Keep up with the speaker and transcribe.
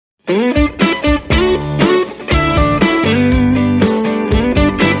I've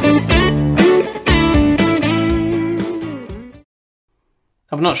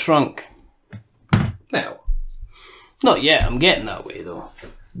not shrunk. Well, not yet, I'm getting that way though.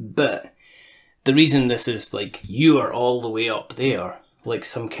 But the reason this is like, you are all the way up there, like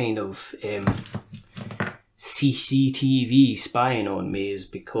some kind of CCTV spying on me, is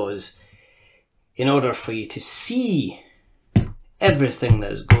because in order for you to see everything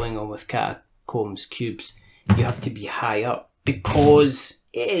that is going on with Catacombs cubes, you have to be high up, because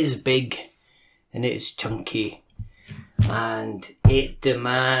it is big and it is chunky and it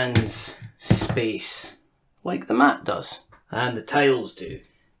demands space, like the mat does, and the tiles do,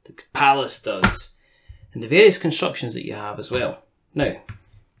 the palace does, and the various constructions that you have as well. Now,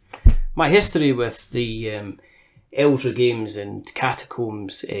 my history with the Elzra Games and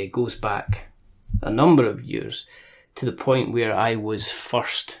Catacombs goes back a number of years, to the point where I was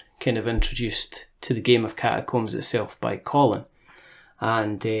first kind of introduced to the game of Catacombs itself by Colin,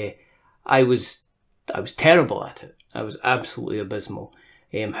 and I was terrible at it. I was absolutely abysmal.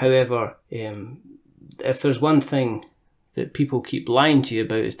 However, if there's one thing that people keep lying to you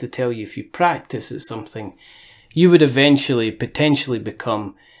about, is to tell you if you practice at something, you would eventually potentially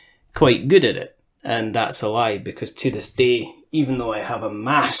become quite good at it. And that's a lie, because to this day, even though I have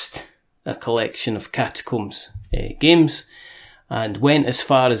amassed a collection of Catacombs games, and went as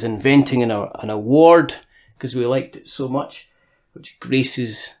far as inventing an award, because we liked it so much, which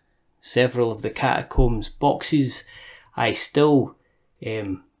graces several of the Catacombs boxes, I still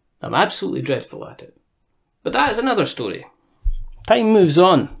am absolutely dreadful at it. But that is another story. Time moves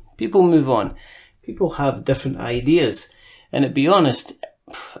on. People move on. People have different ideas. And to be honest,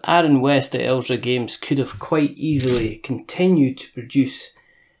 Aron West at Elzra Games could have quite easily continued to produce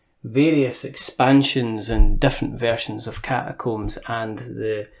various expansions and different versions of Catacombs, and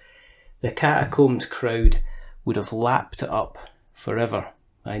the Catacombs crowd would have lapped it up forever.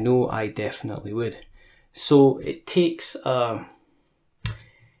 I know I definitely would. So it takes a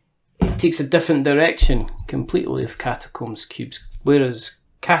different direction completely with Catacombs cubes. Whereas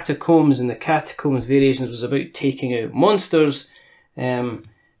Catacombs and the Catacombs variations was about taking out monsters,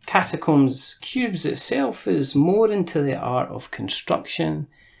 Catacombs cubes itself is more into the art of construction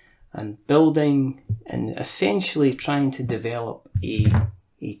and building, and essentially trying to develop a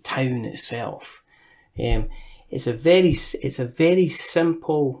town itself. It's a very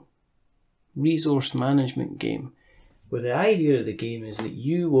simple resource management game, where the idea of the game is that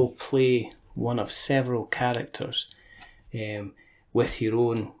you will play one of several characters with your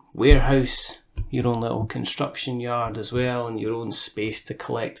own warehouse, your own little construction yard as well, and your own space to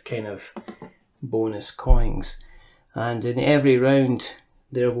collect kind of bonus coins. And in every round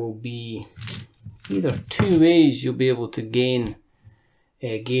there will be either two ways you'll be able to gain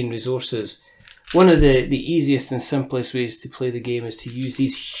resources. One of the easiest and simplest ways to play the game is to use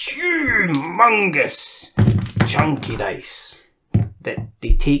these humongous chunky dice that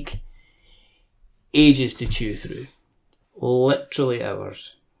they take ages to chew through. Literally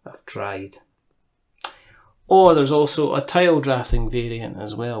hours. I've tried. Or there's also a tile drafting variant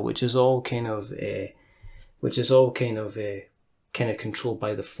as well, which is all kind of controlled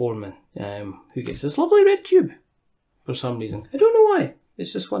by the foreman, who gets this lovely red cube for some reason. I don't know why.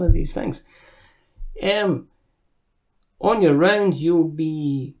 It's just one of these things. On your round, you'll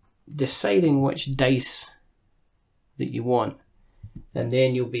be deciding which dice that you want, and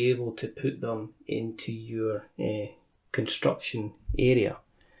then you'll be able to put them into your construction area.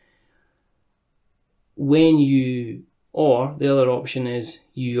 Or the other option is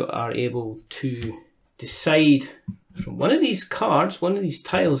you are able to decide from one of these cards, one of these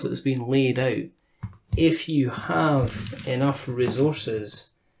tiles that has been laid out, if you have enough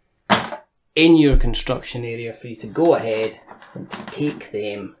resources in your construction area for you to go ahead and to take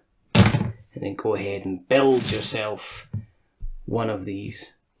them, and then go ahead and build yourself one of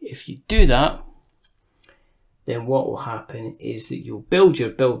these. If you do that, then what will happen is that you'll build your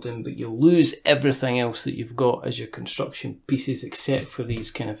building, but you'll lose everything else that you've got as your construction pieces, except for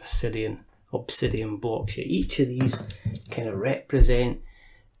these kind of obsidian blocks. Each of these kind of represent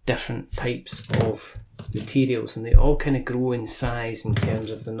different types of materials, and they all kind of grow in size in terms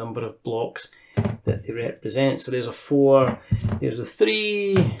of the number of blocks that they represent. So there's a 4, there's a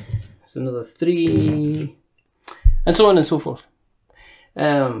 3, there's another 3, and so on and so forth.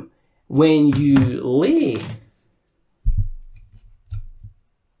 When you lay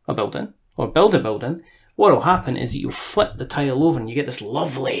a building, or build a building, what will happen is that you'll flip the tile over and you get this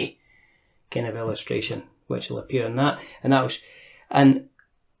lovely kind of illustration which will appear in that, and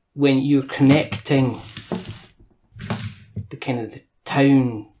when you're connecting the kind of the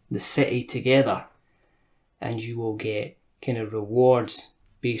town the city together, and you will get kind of rewards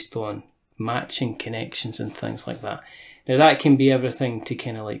based on matching connections and things like that. Now that can be everything to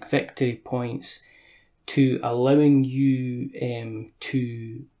kind of like victory points, to allowing you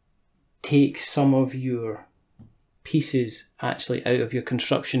to take some of your pieces actually out of your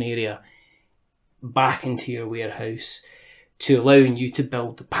construction area back into your warehouse, to allowing you to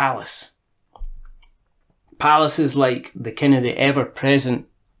build the palace. Palace is like the kind of the ever-present,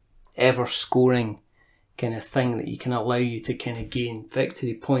 ever-scoring kind of thing that you can allow you to kind of gain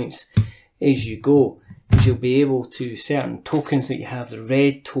victory points as you go. Because you'll be able to, certain tokens that you have, the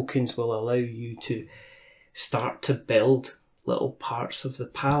red tokens will allow you to start to build little parts of the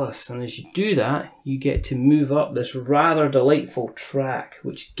palace. And as you do that, you get to move up this rather delightful track,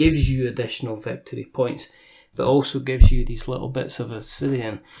 which gives you additional victory points, but also gives you these little bits of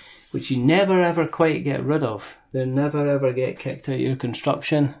obsidian, which you never ever quite get rid of. They'll never ever get kicked out of your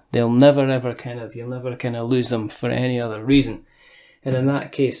construction. They'll never ever you'll never kind of lose them for any other reason. And in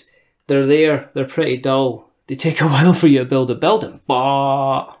that case, they're there, they're pretty dull. They take a while for you to build a building,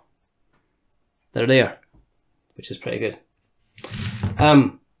 but they're there, which is pretty good.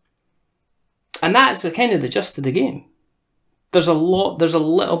 And that's the kind of the gist of the game. There's a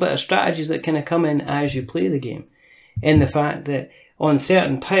little bit of strategies that kind of come in as you play the game, in the fact that on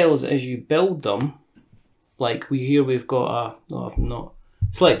certain tiles, as you build them, like we've got a, no, I've not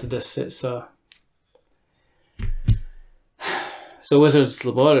selected this, it's a wizard's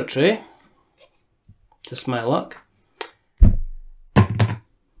laboratory, just my luck.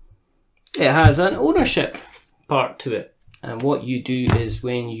 It has an ownership part to it, and what you do is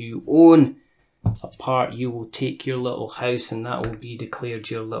when you own a part, you will take your little house and that will be declared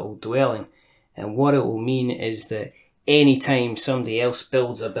your little dwelling. And what it will mean is that anytime somebody else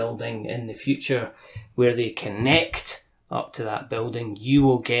builds a building in the future where they connect up to that building, you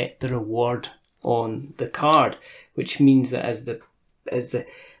will get the reward on the card, which means that as the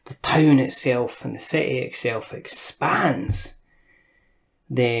town itself and the city itself expands,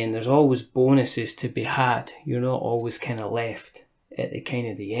 then there's always bonuses to be had. You're not always kind of left at the kind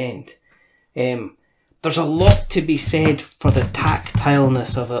of the end. There's a lot to be said for the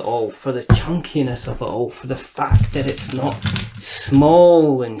tactileness of it all, for the chunkiness of it all, for the fact that it's not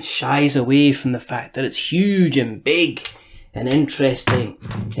small and shies away from the fact that it's huge and big and interesting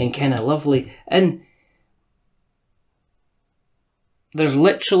and kind of lovely. And there's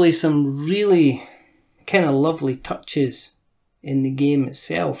literally some really kind of lovely touches in the game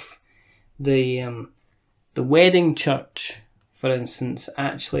itself. The wedding church, for instance,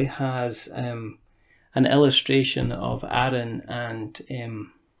 actually has an illustration of Aron and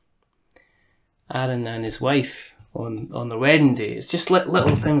his wife on their wedding day. It's just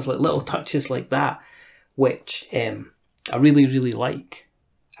little things, like little touches like that, which I really, really like.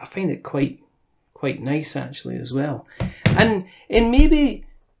 I find it quite nice actually as well. And maybe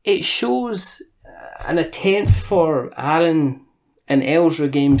it shows an attempt for Aron and Elzra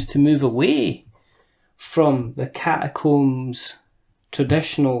Games to move away from the Catacombs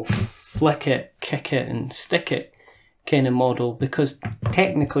traditional flick it, kick it and stick it kind of model, because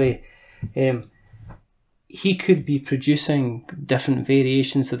technically he could be producing different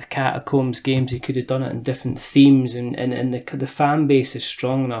variations of the Catacombs games. He could have done it in different themes, and the fan base is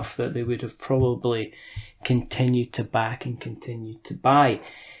strong enough that they would have probably continued to back and continued to buy.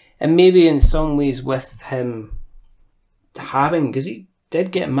 And maybe in some ways with him having, because he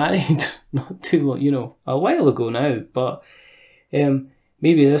did get married not too long, a while ago now, but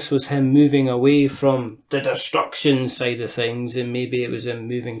maybe this was him moving away from the destruction side of things, and maybe it was him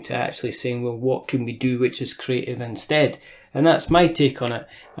moving to actually saying, well, what can we do which is creative instead? And that's my take on it,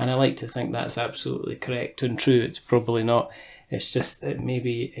 and I like to think that's absolutely correct and true. It's probably not. It's just that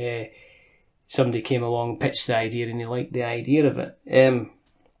maybe somebody came along, pitched the idea, and he liked the idea of it.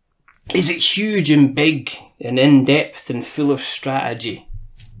 Is it huge and big and in-depth and full of strategy?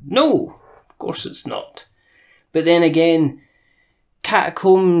 No, of course it's not. But then again,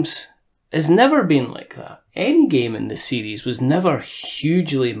 Catacombs has never been like that. Any game in the series was never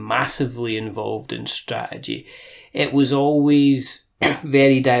hugely, massively involved in strategy. It was always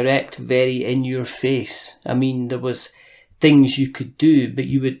very direct, very in your face. I mean, there was things you could do, but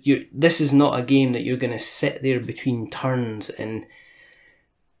this is not a game that you're going to sit there between turns and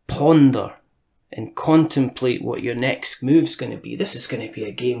ponder and contemplate what your next move's going to be. This is going to be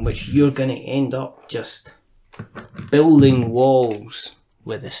a game which you're going to end up just building walls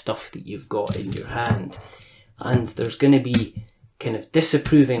with the stuff that you've got in your hand. And there's going to be kind of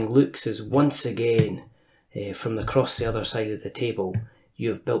disapproving looks as once again, from across the other side of the table,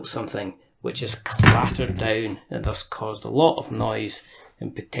 you've built something which is clattered down and thus caused a lot of noise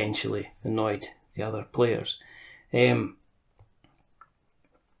and potentially annoyed the other players.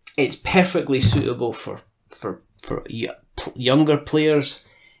 It's perfectly suitable for younger players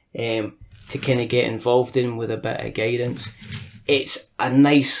to kind of get involved in with a bit of guidance. It's a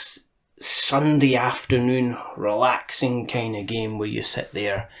nice Sunday afternoon relaxing kind of game where you sit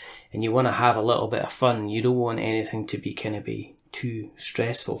there and you want to have a little bit of fun. You don't want anything to be too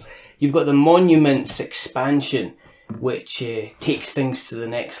stressful. You've got the Monuments expansion, which takes things to the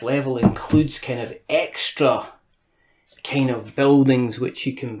next level, includes kind of extra kind of buildings which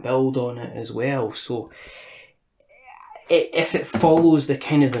you can build on it as well. So if it follows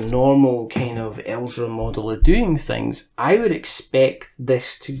the normal kind of Elzra model of doing things, I would expect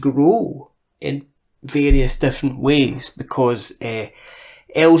this to grow in various different ways, because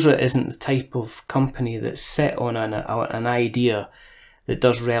Elzra isn't the type of company that's set on an idea that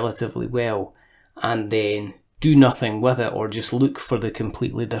does relatively well and then do nothing with it, or just look for the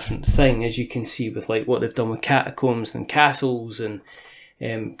completely different thing, as you can see with like what they've done with Catacombs and Castles and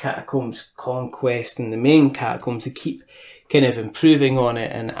Catacombs Conquest and the main Catacombs. They keep kind of improving on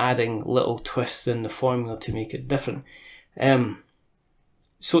it and adding little twists in the formula to make it different.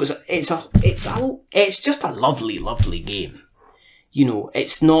 So it's just a lovely game. You know,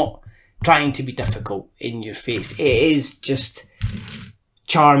 it's not trying to be difficult in your face. It is just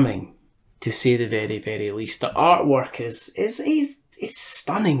charming, to say the very least. The artwork is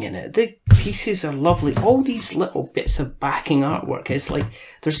stunning in it. The pieces are lovely. All these little bits of backing artwork. It's like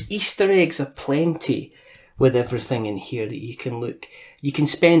there's Easter eggs aplenty with everything in here that you can look. You can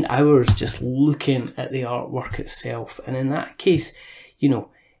spend hours just looking at the artwork itself, and in that case, you know,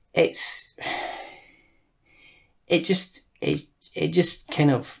 it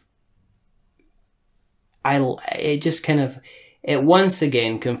once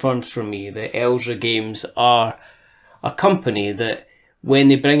again confirms for me that Elzra Games are a company that when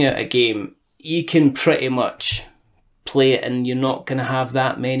they bring out a game, you can pretty much play it and you're not going to have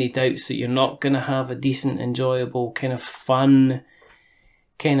that many doubts that you're not going to have a decent, enjoyable, kind of fun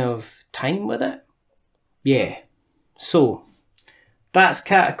kind of time with it. Yeah. So, that's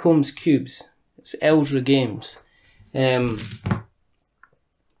Catacombs Cubes. It's Elzra Games.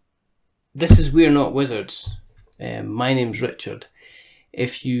 This is We're Not Wizards. My name's Richard.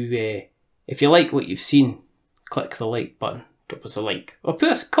 If you like what you've seen, click the like button, drop us a like, or put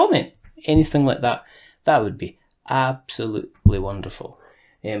us a comment, anything like that. That would be absolutely wonderful.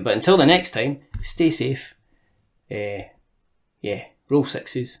 But until the next time, stay safe. Roll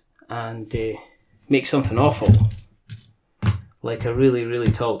sixes and make something awful, like a really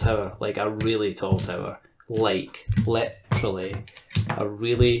tall tower, like a really tall tower, like literally a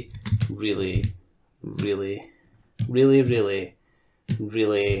really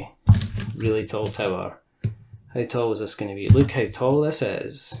tall tower. How tall is this going to be? Look how tall this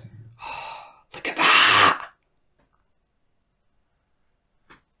is. Look at that!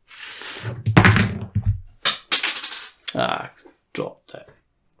 Dropped it.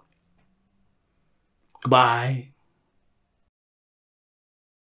 Goodbye.